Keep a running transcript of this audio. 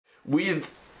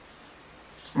With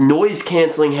noise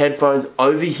cancelling headphones,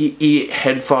 over-ear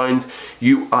headphones,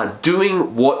 you are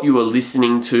doing what you are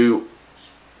listening to,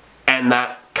 and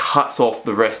that cuts off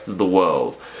the rest of the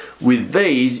world. With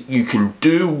these, you can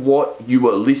do what you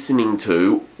are listening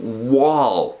to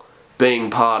while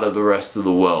being part of the rest of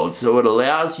the world. So it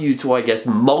allows you to, I guess,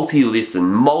 multi-listen,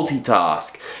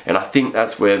 multitask, and I think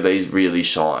that's where these really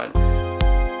shine.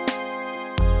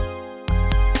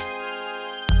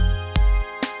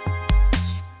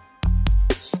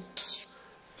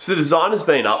 So the design has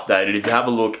been updated. If you have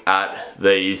a look at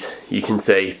these, you can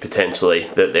see potentially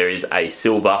that there is a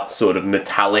silver sort of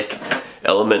metallic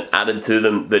element added to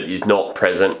them that is not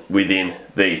present within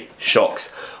the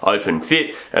Shokz open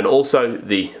fit, and also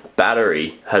the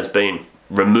battery has been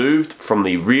removed from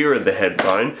the rear of the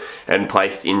headphone and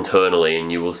placed internally,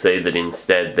 and you will see that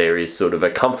instead there is sort of a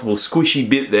comfortable squishy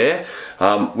bit there,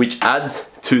 which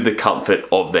adds to the comfort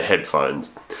of the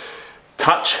headphones.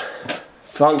 Touch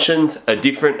functions are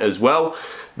different as well.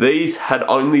 These had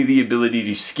only the ability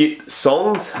to skip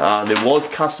songs. There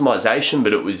was customization,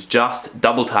 but it was just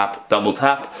double tap, double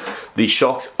tap. The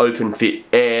Shokz Open Fit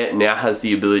Air now has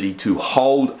the ability to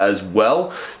hold as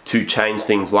well to change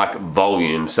things like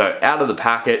volume. So out of the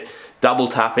packet, double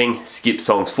tapping, skip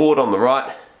songs forward on the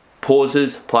right,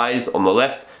 pauses, plays on the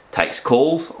left, takes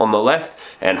calls on the left,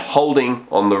 and holding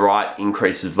on the right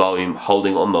increases volume,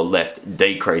 holding on the left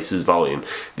decreases volume.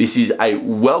 This is a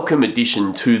welcome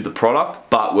addition to the product,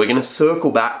 but we're going to circle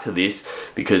back to this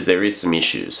because there is some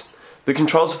issues. The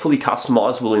controls are fully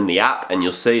customizable in the app, and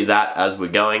you'll see that as we're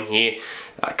going here.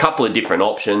 A couple of different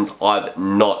options. I've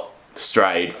not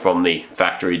strayed from the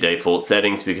factory default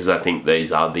settings because I think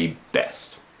these are the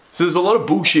best. So there's a lot of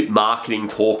bullshit marketing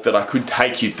talk that I could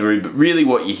take you through, but really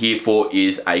what you're here for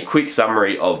is a quick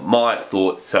summary of my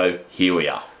thoughts, so here we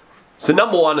are. So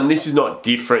number one, and this is not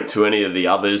different to any of the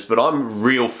others, but I'm a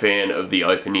real fan of the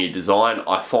open ear design.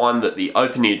 I find that the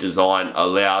open ear design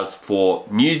allows for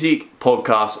music,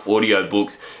 podcasts,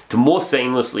 audiobooks to more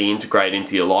seamlessly integrate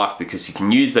into your life, because you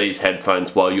can use these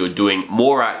headphones while you're doing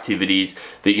more activities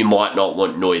that you might not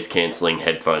want noise cancelling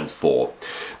headphones for.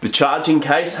 The charging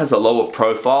case has a lower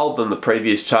profile than the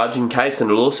previous charging case, and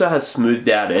it also has smoothed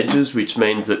out edges, which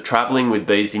means that traveling with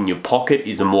these in your pocket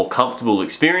is a more comfortable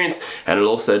experience, and it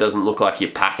also doesn't look like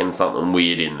you're packing something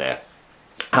weird in there.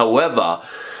 However,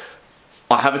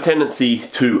 I have a tendency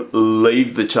to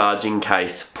leave the charging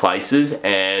case places,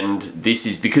 and this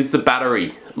is because the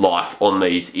battery life on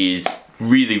these is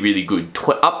really good.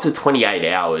 Up to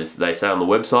 28 hours they say on the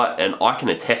website, and I can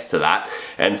attest to that.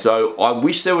 And so I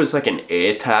wish there was like an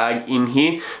air tag in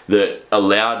here that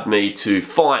allowed me to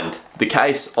find the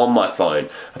case on my phone.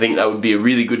 I think that would be a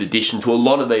really good addition to a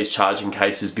lot of these charging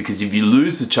cases, because if you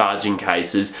lose the charging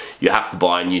cases, you have to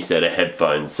buy a new set of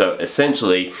headphones. So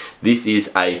essentially this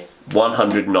is a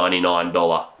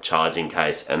 $199 charging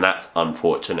case, and that's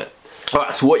unfortunate.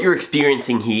 Alright, so what you're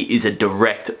experiencing here is a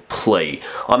direct plea.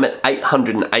 I'm at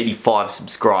 885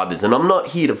 subscribers, and I'm not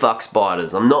here to fuck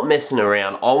spiders. I'm not messing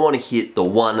around. I want to hit the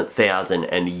 1,000,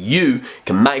 and you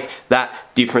can make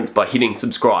that difference by hitting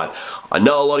subscribe. I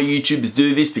know a lot of YouTubers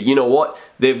do this, but you know what?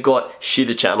 They've got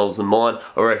shitter channels than mine.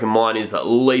 I reckon mine is at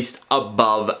least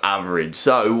above average.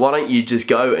 So why don't you just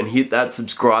go and hit that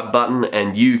subscribe button,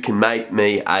 and you can make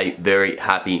me a very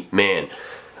happy man.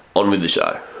 On with the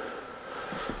show.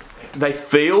 They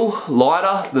feel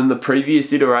lighter than the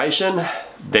previous iteration.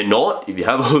 They're not. If you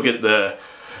have a look at the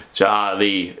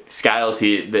scales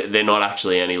here, they're not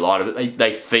actually any lighter, but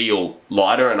they feel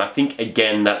lighter, and I think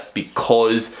again that's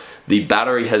because the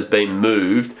battery has been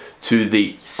moved to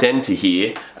the center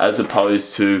here, as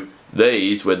opposed to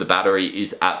these where the battery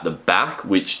is at the back,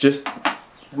 which just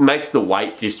makes the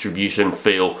weight distribution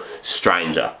feel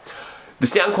stranger. The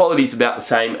sound quality is about the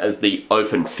same as the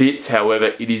Open Fits,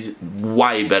 however it is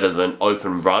way better than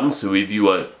Open Runs. So if you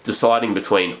are deciding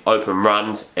between Open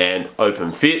Runs and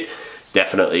Open Fit,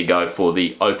 definitely go for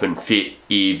the Open Fit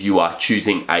if you are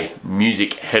choosing a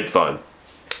music headphone.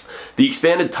 The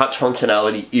expanded touch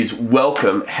functionality is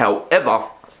welcome, however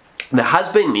there has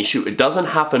been an issue. It doesn't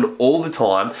happen all the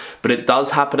time, but it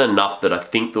does happen enough that I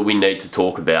think that we need to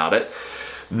talk about it.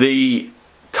 The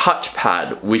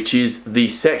touchpad, which is the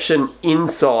section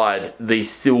inside the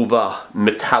silver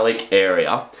metallic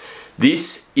area,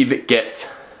 this, if it gets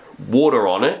water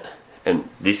on it, and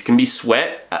this can be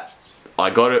sweat, I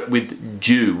got it with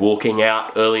dew walking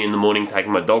out early in the morning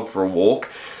taking my dog for a walk,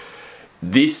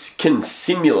 this can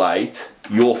simulate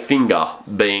your finger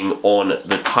being on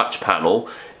the touch panel,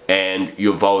 and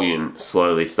your volume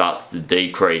slowly starts to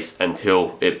decrease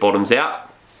until it bottoms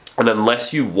out. And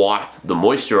unless you wipe the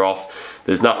moisture off,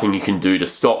 there's nothing you can do to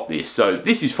stop this. So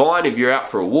this is fine if you're out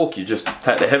for a walk. You just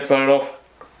take the headphone off,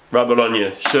 rub it on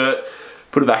your shirt,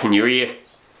 put it back in your ear,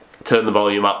 turn the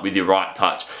volume up with your right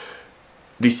touch.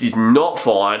 This is not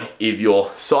fine if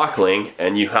you're cycling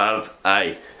and you have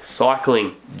a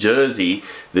cycling jersey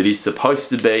that is supposed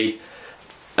to be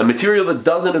a material that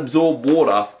doesn't absorb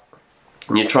water,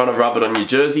 and you're trying to rub it on your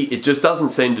jersey. It just doesn't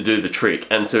seem to do the trick.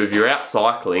 And so if you're out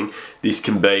cycling, this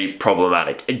can be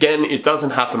problematic. Again, it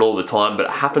doesn't happen all the time, but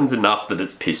it happens enough that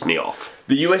it's pissed me off.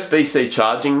 The USB-C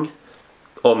charging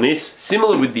on this,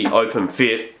 similar with the Open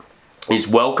Fit, is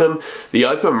welcome. The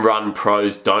Open Run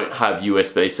Pros don't have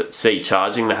USB-C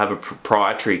charging. They have a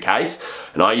proprietary case,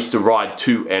 and I used to ride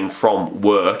to and from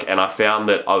work, and I found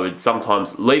that I would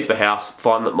sometimes leave the house,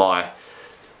 find that my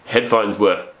headphones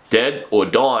were dead or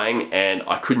dying, and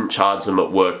I couldn't charge them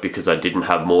at work because I didn't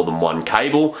have more than one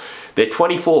cable. They're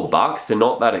 24 bucks, they're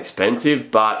not that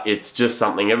expensive, but it's just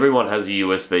something. Everyone has a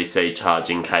USB-C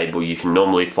charging cable. You can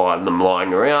normally find them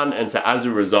lying around, and so as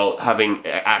a result, having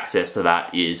access to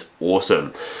that is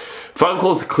awesome. Phone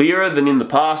calls are clearer than in the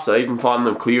past. I even find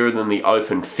them clearer than the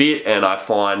Open Fit, and I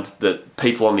find that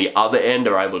people on the other end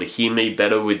are able to hear me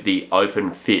better with the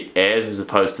Open Fit Airs as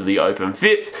opposed to the Open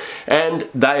Fits, and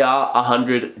they are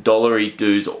 $100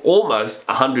 dues, almost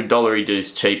 $100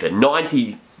 dues cheaper,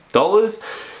 $90.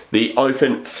 The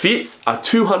Open Fits are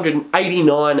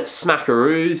 289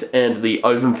 smackaroos, and the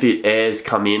Open Fit Airs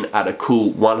come in at a cool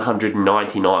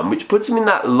 199, which puts them in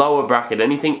that lower bracket.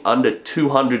 Anything under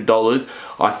 $200,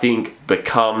 I think,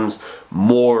 becomes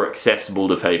more accessible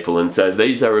to people, and so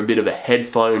these are a bit of a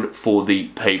headphone for the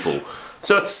people.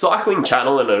 So it's a cycling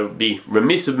channel, and it would be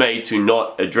remiss of me to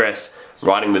not address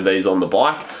riding with these on the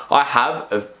bike. I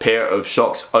have a pair of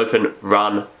Shokz Open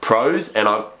Run Pros, and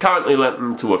I've currently lent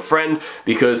them to a friend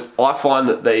because I find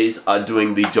that these are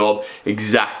doing the job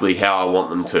exactly how I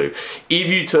want them to.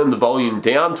 If you turn the volume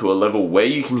down to a level where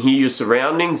you can hear your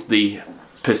surroundings, the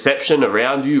perception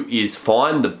around you is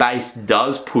fine. The bass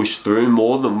does push through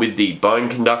more than with the bone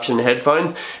conduction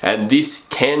headphones, and this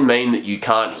can mean that you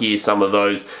can't hear some of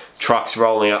those trucks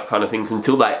rolling up kind of things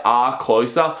until they are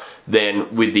closer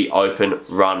than with the Open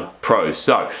Run Pros.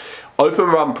 So Open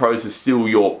Run Pros is still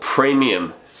your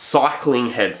premium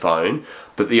cycling headphone,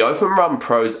 but the Open Run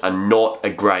Pros are not a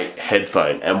great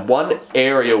headphone. And one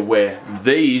area where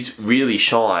these really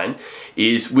shine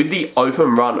is with the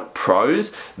Open Run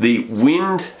Pros, the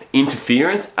wind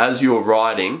interference as you're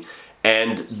riding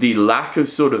and the lack of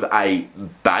sort of a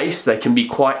bass. They can be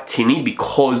quite tinny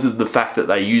because of the fact that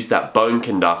they use that bone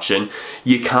conduction.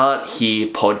 You can't hear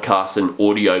podcasts and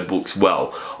audiobooks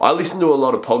well. I listen to a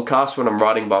lot of podcasts when I'm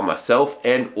riding by myself,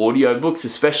 and audiobooks,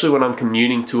 especially when I'm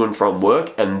commuting to and from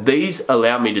work, and these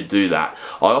allow me to do that.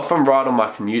 I often ride on my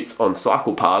commutes on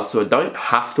cycle paths, so I don't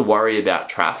have to worry about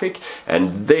traffic,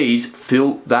 and these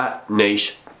fill that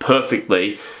niche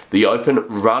perfectly. The Open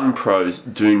Run Pros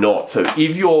do not. So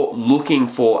if you're looking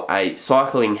for a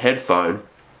cycling headphone,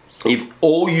 if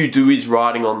all you do is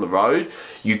riding on the road,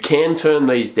 you can turn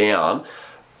these down,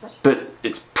 but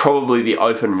it's probably the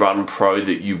Open Run Pro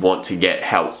that you want to get.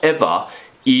 However,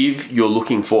 if you're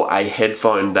looking for a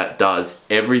headphone that does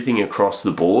everything across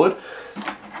the board,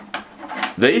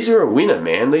 these are a winner,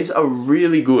 man. These are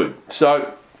really good.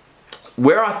 So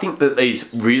where I think that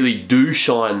these really do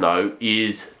shine though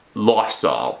is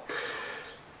lifestyle.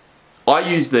 I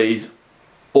use these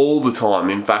all the time.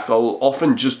 In fact, I will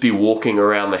often just be walking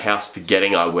around the house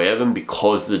forgetting I wear them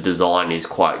because the design is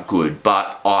quite good,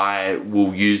 but I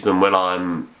will use them when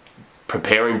I'm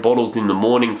preparing bottles in the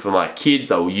morning for my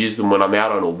kids. I will use them when I'm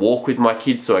out on a walk with my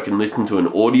kids so I can listen to an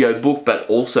audiobook but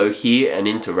also hear and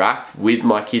interact with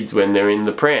my kids when they're in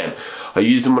the pram. I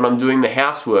use them when I'm doing the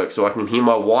housework so I can hear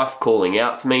my wife calling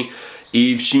out to me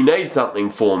if she needs something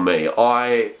for me.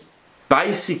 I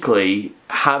basically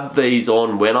have these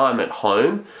on when I'm at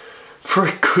home for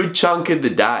a good chunk of the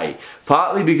day,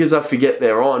 partly because I forget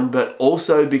they're on, but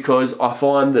also because I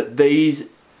find that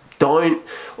these don't,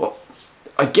 well,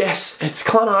 I guess it's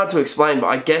kind of hard to explain, but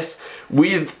I guess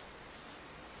with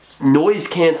noise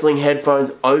cancelling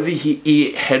headphones,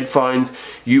 over-ear headphones,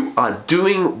 you are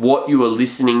doing what you are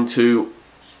listening to,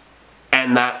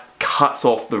 and that cuts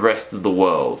off the rest of the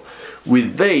world.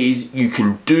 With these, you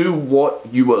can do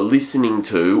what you are listening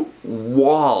to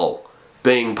while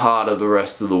being part of the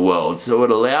rest of the world. So it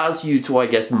allows you to, I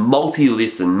guess,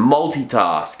 multi-listen,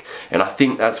 multitask, and I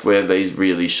think that's where these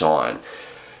really shine.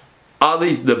 Are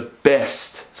these the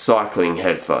best cycling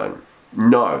headphone?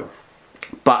 No.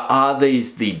 But are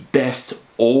these the best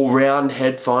all-round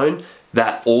headphone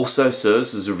that also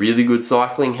serves as a really good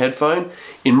cycling headphone?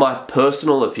 In my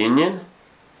personal opinion,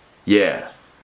 yeah,